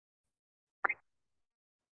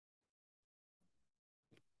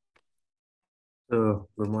Good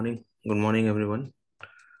morning. Good morning, everyone.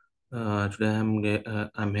 Today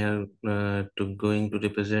I'm here to going to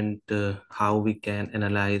represent how we can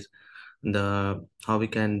analyze how we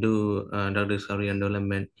can do drug discovery and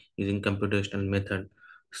development using computational method.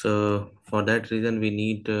 So for that reason, we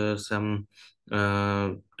need some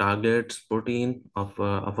targets protein of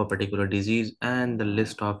a particular disease and the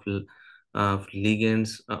list of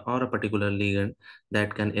ligands or a particular ligand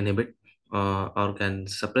that can inhibit or can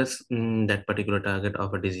suppress that particular target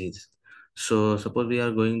of a disease. So suppose we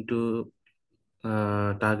are going to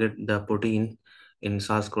target the protein in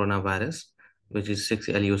SARS coronavirus, which is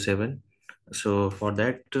 6LU7. So for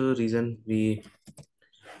that reason, we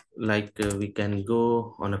can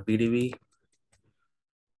go on a PDB.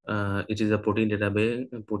 It is a protein database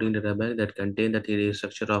that contain the 3D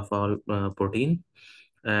structure of all protein,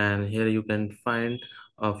 and here you can find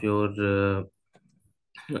of your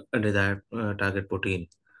desired target protein.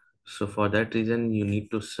 So for that reason, you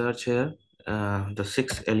need to search here. The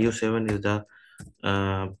 6LU7 is the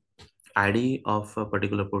uh, ID of a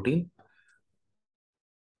particular protein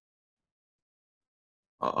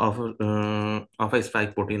of a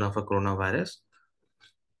spike protein of a coronavirus.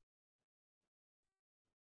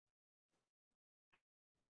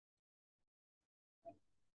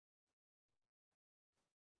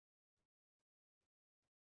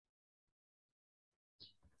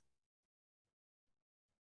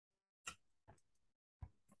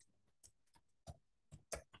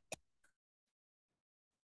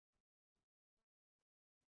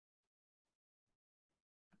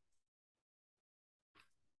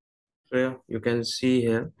 So yeah, you can see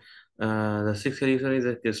here the 6LU7 is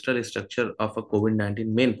a crystal structure of a COVID-19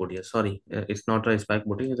 main protease. Sorry, it's not a spike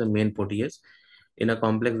protein; it's a main protease in a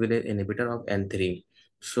complex with an inhibitor of N3.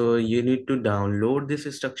 So you need to download this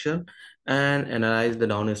structure and analyze the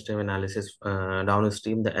downstream the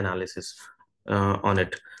analysis on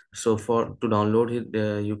it. So for to download it,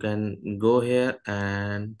 you can go here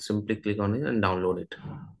and simply click on it and download it.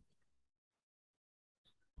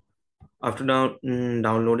 After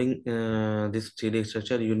downloading this 3D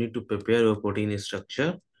structure, you need to prepare your protein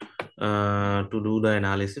structure to do the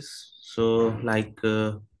analysis. So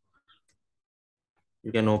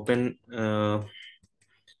you can open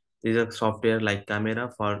is a software like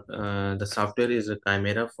Camera for the software is a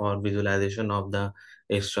Camera for visualization of the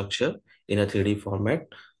structure in a 3D format,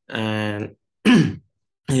 and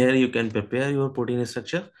here you can prepare your protein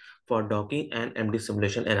structure for docking and MD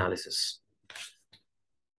simulation analysis.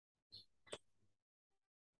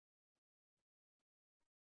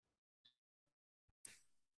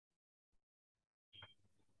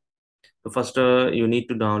 So first, you need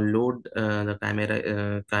to download the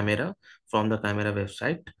camera from the camera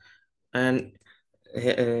website, and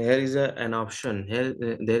here is an option. Here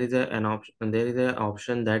there is an option. There is an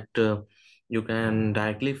option that you can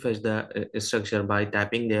directly fetch the structure by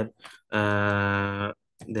tapping their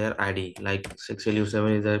ID. Like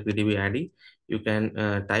 6LU7 is a PDB ID. You can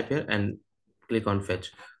type here and click on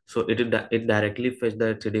fetch. So it directly fetch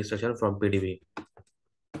the 3D structure from PDB.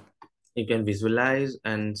 You can visualize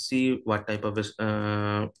and see what type of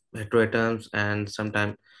heteroatoms and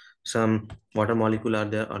sometimes some water molecule are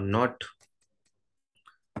there or not.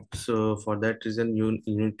 So for that reason, you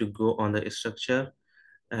need to go on the structure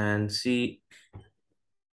and see.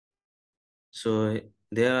 So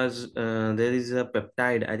there is a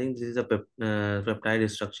peptide. I think this is a peptide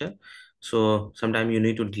structure. So sometimes you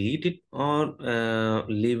need to delete it or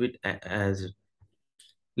leave it as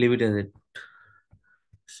it.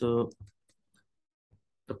 So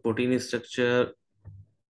the protein structure,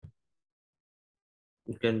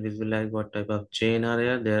 you can visualize what type of chain are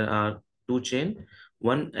here. There are two chain,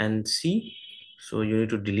 one and C. So you need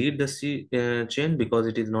to delete the C chain because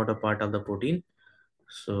it is not a part of the protein.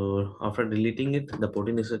 So after deleting it, the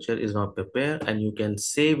protein structure is not prepared, and you can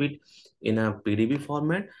save it in a PDB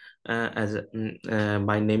format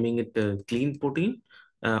by naming it clean protein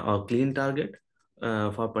or clean target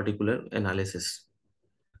for particular analysis.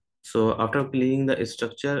 So after cleaning the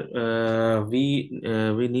structure, we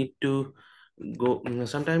need to go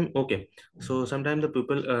sometime. Okay, so sometimes the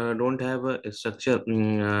people don't have a structure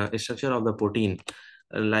of the protein.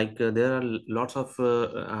 There are lots of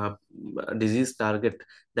disease target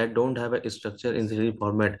that don't have a structure in 3D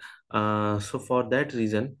format. So for that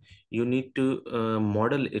reason, you need to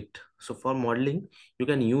model it. So for modeling, you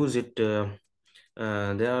can use it.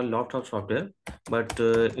 There are lots of software, but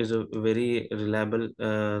is a very reliable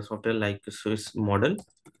software like Swiss model,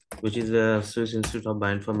 which is the Swiss Institute of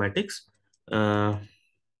Bioinformatics. Uh,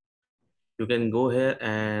 you can go here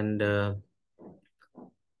and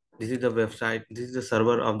This is the website, this is the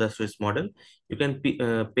server of the Swiss model. You can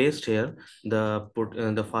paste here the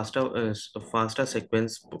faster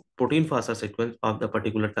sequence, protein faster sequence of the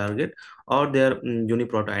particular target, or their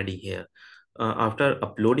uniprot id here. After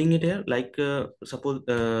uploading it here, like suppose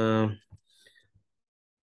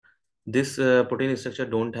this protein structure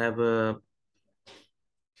don't have uh,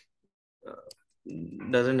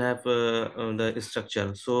 doesn't have the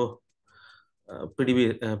structure, so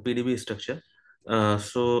pdb structure.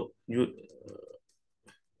 So you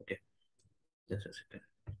okay, just a second.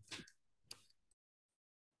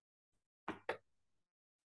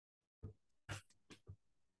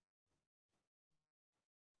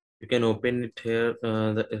 You can open it here,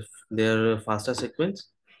 if their faster sequence,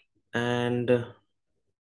 and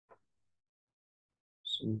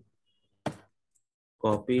so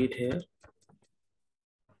copy it here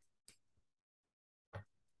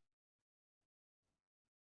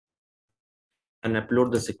and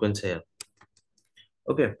upload the sequence here.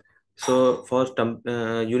 Okay, so first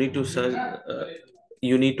you need to search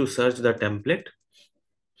the template.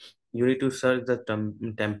 You need to search the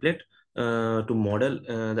template to model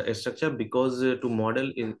the structure, because to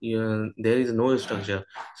model there is no structure.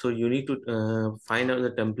 So you need to find out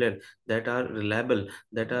the template that are reliable,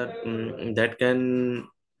 that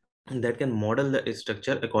can model the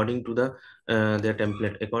structure according to their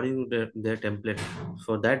template, according to their template.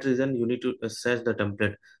 For that reason, you need to search the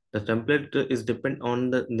template. The template is depend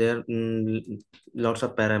on their lots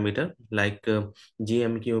of parameter, like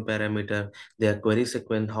gmq parameter, their query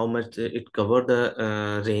sequence, how much it cover the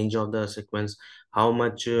range of the sequence, how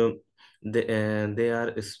much they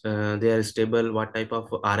are stable, what type of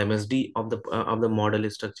RMSD of the model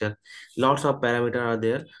structure. Lots of parameter are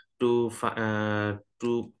there to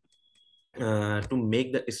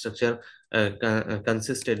make the structure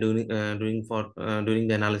consistent during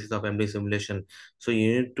the analysis of MD simulation. So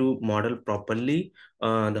you need to model properly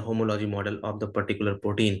the homology model of the particular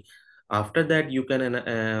protein. After that, you can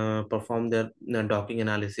perform the docking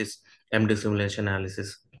analysis, MD simulation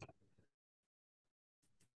analysis.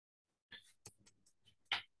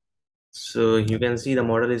 So you can see the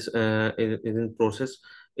model is in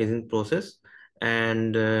process,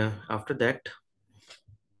 and after that,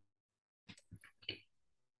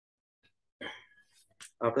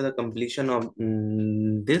 after the completion of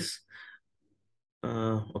this,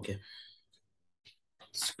 okay.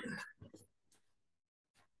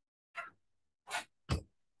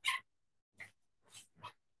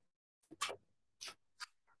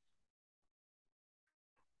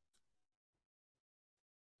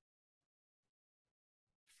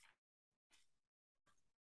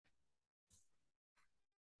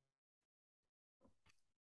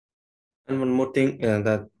 And one more thing,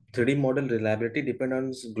 the 3D model reliability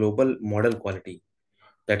depends on global model quality,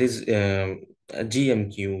 that is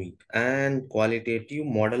GMQ, and qualitative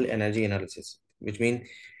model energy analysis, which means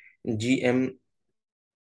GMQ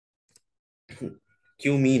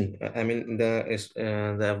mean. I mean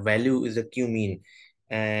the value is a Q mean,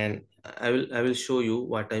 and I will show you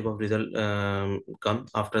what type of result come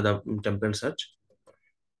after the template search.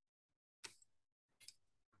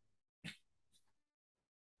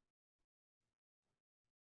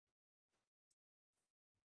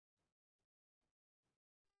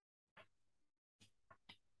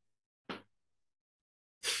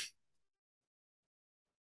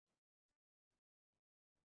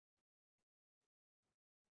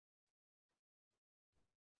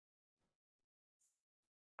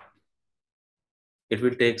 It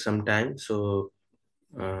will take some time, so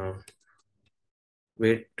uh,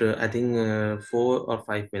 wait. I think 4 or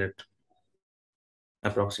 5 minutes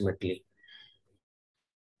approximately.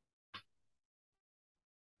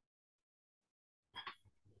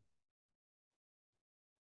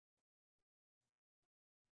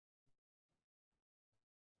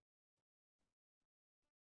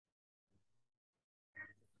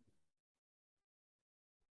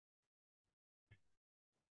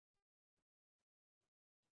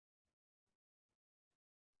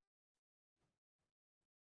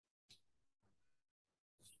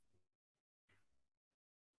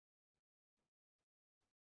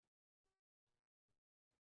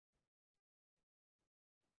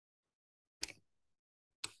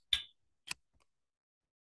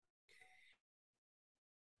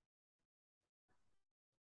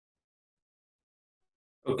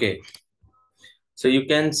 Okay, so you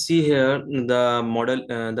can see here the model,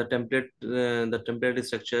 the template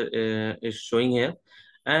structure is showing here,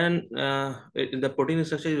 and the protein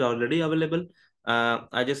structure is already available.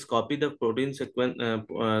 I just copy the protein sequence,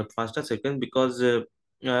 faster sequence, because the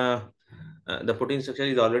protein structure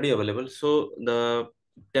is already available. So the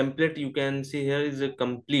template you can see here is a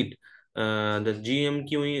complete. The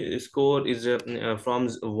GMQ score is from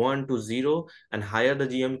 1 to 0, and higher the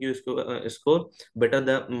GMQ score, better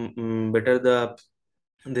better their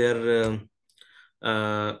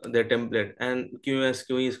template. And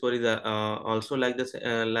QSQE score is also like this,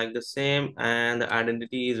 like the same, and the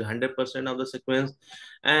identity is 100% of the sequence,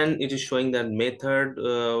 and it is showing that method,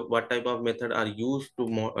 what type of method are used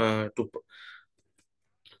to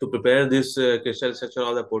prepare this crystal structure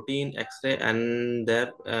of the protein, X-ray, and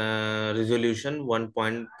their resolution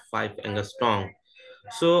 1.5 angstrom.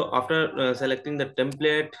 So after selecting the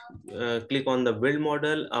template, click on the build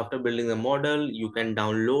model. After building the model, you can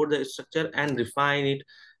download the structure and refine it,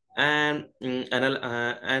 and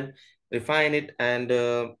refine it, and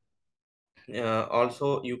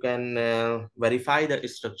also you can verify the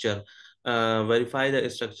structure. Verify the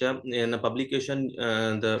structure in a publication.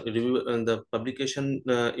 The review, the publication.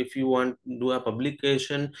 If you want to do a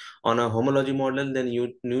publication on a homology model, then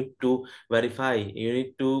you need to verify. You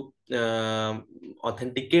need to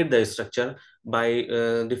authenticate the structure by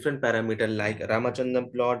different parameter like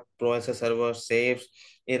Ramachandran plot, process server, saves,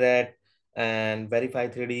 error, and verify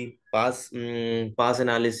 3D pass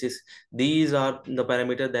analysis. These are the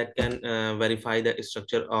parameter that can verify the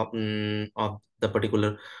structure of the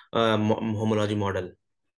particular homology model.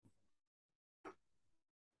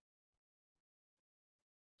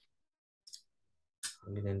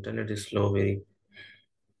 The internet is slow very.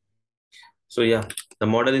 So yeah, the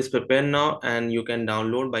model is prepared now, and you can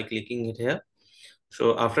download by clicking it here.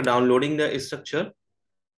 So after downloading the structure,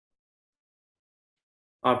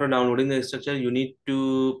 after downloading the structure, you need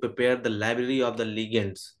to prepare the library of the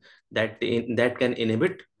ligands that can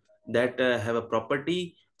inhibit, that have a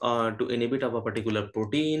property to inhibit of a particular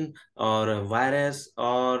protein or a virus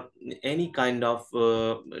or any kind of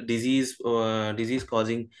disease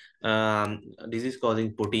causing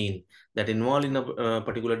protein that involved in a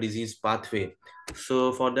particular disease pathway.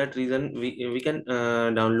 So for that reason, we can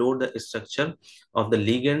download the structure of the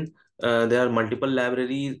ligand. There are multiple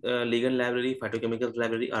libraries, ligand library, phytochemicals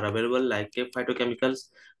library are available, like phytochemicals.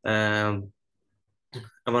 Um,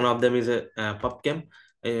 One of them is a PubChem.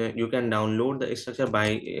 You can download the structure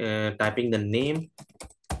by typing the name.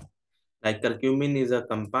 Like curcumin is a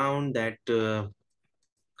compound uh,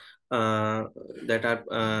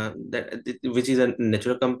 which is a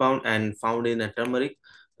natural compound and found in a turmeric,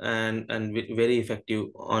 and very effective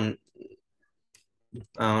on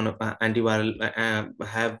antiviral,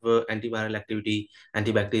 have antiviral activity,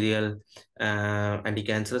 antibacterial,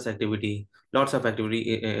 anti-cancerous activity, lots of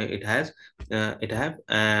activity it has, it have,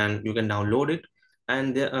 and you can download it.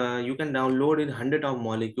 And you can download it hundred of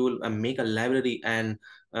molecule and make a library, and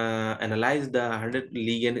analyze the 100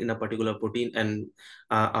 ligand in a particular protein. And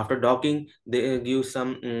after docking, they give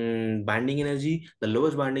some binding energy. The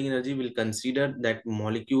lowest binding energy will consider that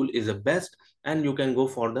molecule is the best, and you can go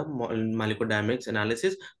for the molecular dynamics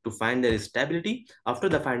analysis to find their stability. After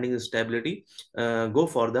the finding stability, go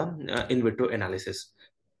for the in vitro analysis.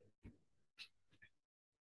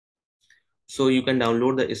 So you can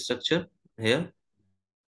download the structure here,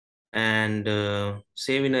 and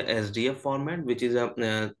save in a SDF format, which is a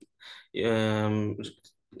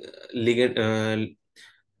ligand,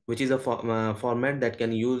 which is a format that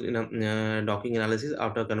can use in a docking analysis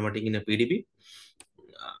after converting in a PDB,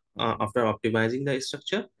 after optimizing the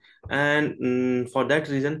structure. And for that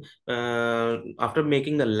reason, after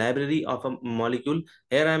making the library of a molecule,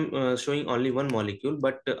 here I'm showing only one molecule,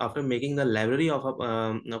 but after making the library of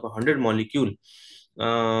 100 molecule,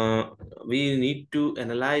 uh, we need to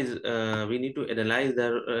analyze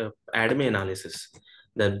the ADME analysis.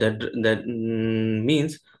 That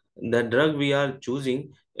means the drug we are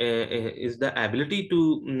choosing is the ability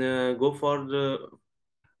to go for the,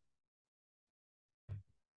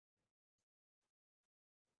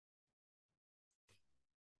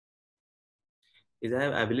 is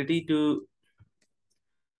have ability to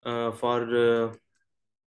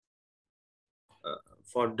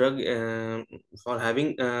for drug, for having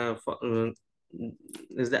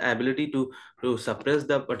is the ability to suppress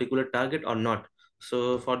the particular target or not.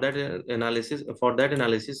 So for that analysis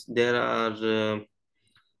there are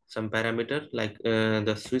some parameter like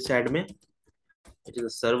the Swiss admin. It is a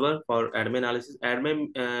server for admin analysis.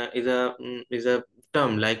 Admin is a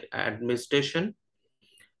term like administration,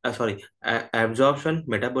 sorry, absorption,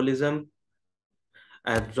 metabolism,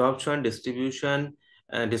 distribution,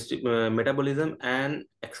 metabolism, and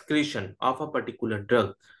excretion of a particular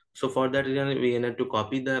drug. So for that reason, we need to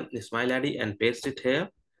copy the smile ID and paste it here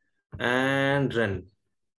and run.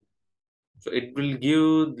 So it will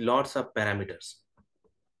give lots of parameters.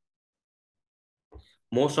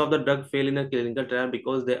 Most of the drug fail in a clinical trial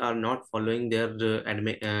because they are not following their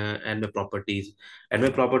ADME properties.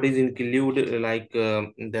 ADME properties include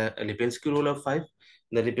the Lipinski rule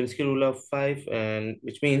of five, and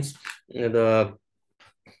which means the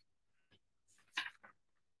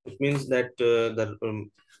which means that the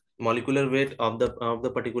molecular weight of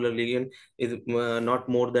the particular ligand is not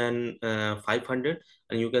more than 500,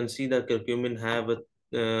 and you can see the curcumin have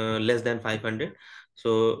less than 500.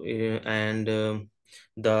 So and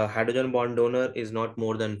the hydrogen bond donor is not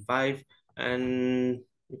more than 5, and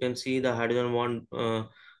you can see the hydrogen bond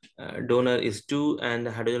donor is 2, and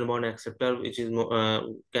the hydrogen bond acceptor, which is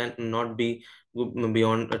can not be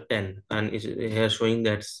beyond 10, and is here showing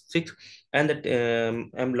that 6. And that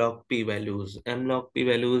m log p values,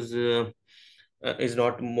 is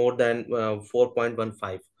not more than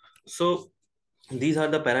 4.15. So these are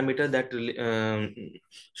the parameters that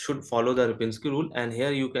should follow the Lipinski rule, and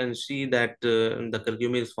here you can see that the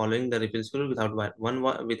curcumin is following the Lipinski rule without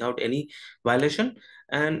without any violation,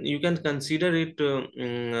 and you can consider it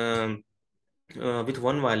with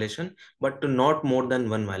one violation, but not more than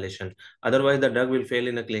one violation. Otherwise, the drug will fail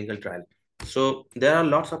in a clinical trial. So there are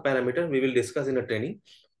lots of parameters we will discuss in a training.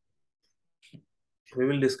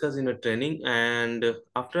 And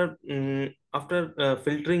after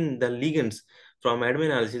filtering the ligands from ADME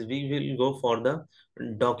analysis, we will go for the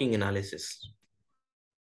docking analysis.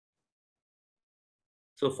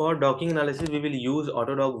 So for docking analysis, we will use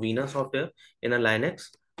Autodoc Vena software in a Linux.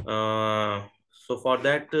 So for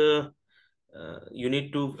that, you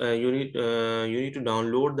need to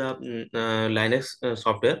download the Linux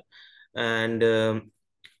software, and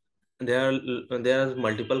there are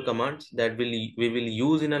multiple commands that we will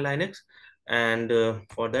use in a Linux, and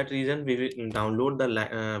for that reason we will download the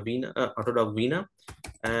Autodoc Vena,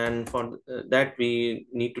 and for that we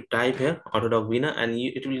need to type here Autodoc Vena, and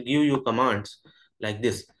it will give you commands like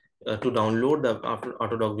this to download the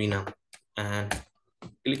Autodoc Vena, and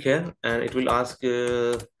click here, and it will ask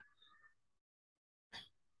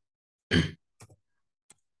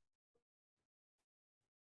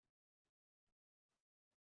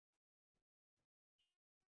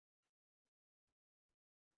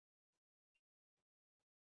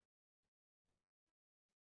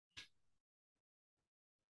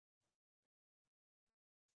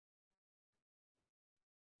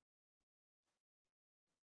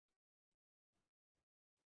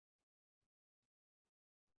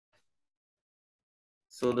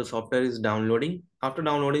so the software is downloading. After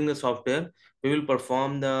downloading the software, we will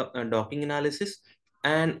perform the docking analysis,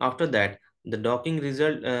 and after that, the docking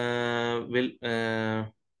result will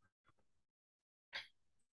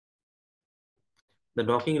the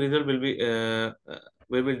docking result will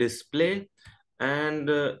be display, and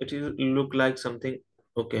it will look like something.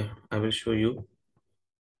 Okay, I will show you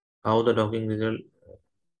how the docking result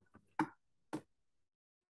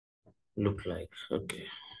look like. Okay.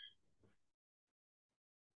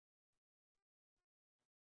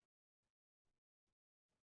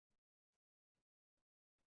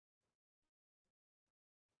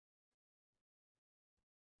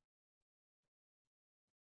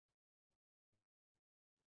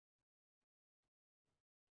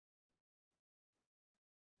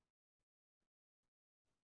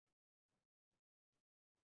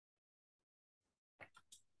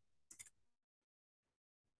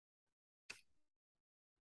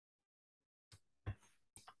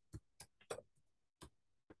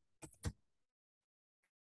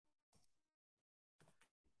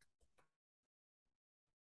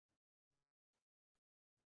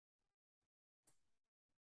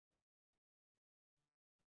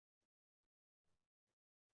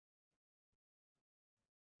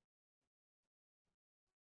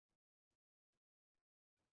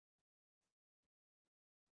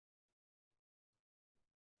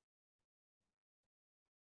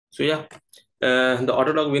 So yeah, the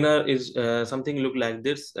Autodoc winner is something look like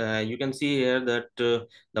this. You can see here that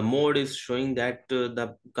the mode is showing that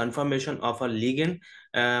the confirmation of a ligand,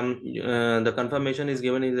 the confirmation is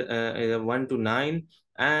given is 1 to 9,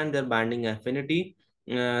 and their binding affinity.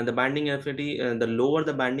 The lower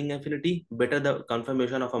the binding affinity, better the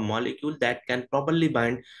confirmation of a molecule that can properly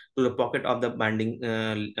bind to the pocket of the binding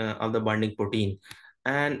protein.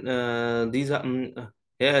 And these are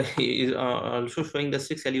here is also showing the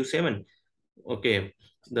 6LU7. Okay,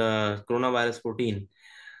 the coronavirus protein.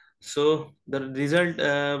 So the result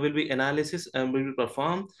will be analysis and will be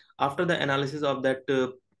performed after the analysis of that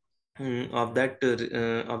of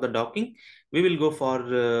the docking. We will go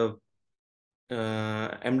for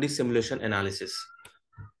MD simulation analysis.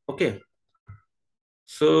 Okay,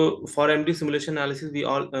 So for MD simulation analysis, we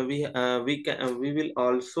will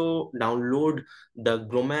also download the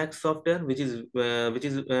Gromacs software, which is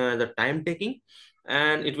the time taking,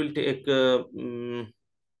 and it will take 1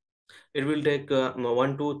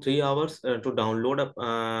 to 3 hours to download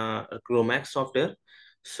a Gromacs software.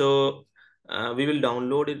 So we will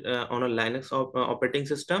download it on a Linux operating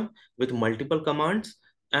system with multiple commands,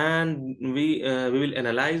 and we will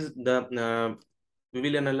analyze the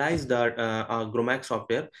Gromacs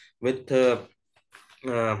software with uh,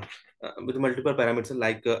 uh, with multiple parameters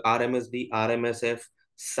like RMSD, RMSF,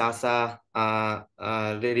 SASA,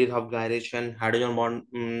 rate of gyration, hydrogen bond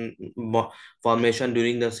formation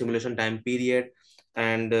during the simulation time period,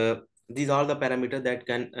 and these are the parameters that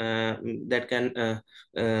can um,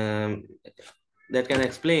 that can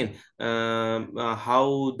explain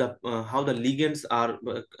how the ligands are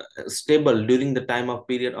stable during the time of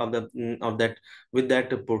period of that with that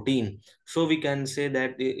protein. So we can say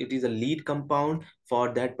that it is a lead compound for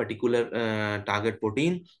that particular target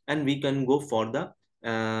protein, and we can go for the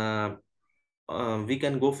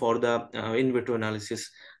in vitro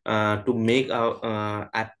analysis to make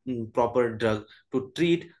a proper drug to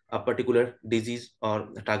treat a particular disease or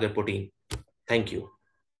target protein. Thank you.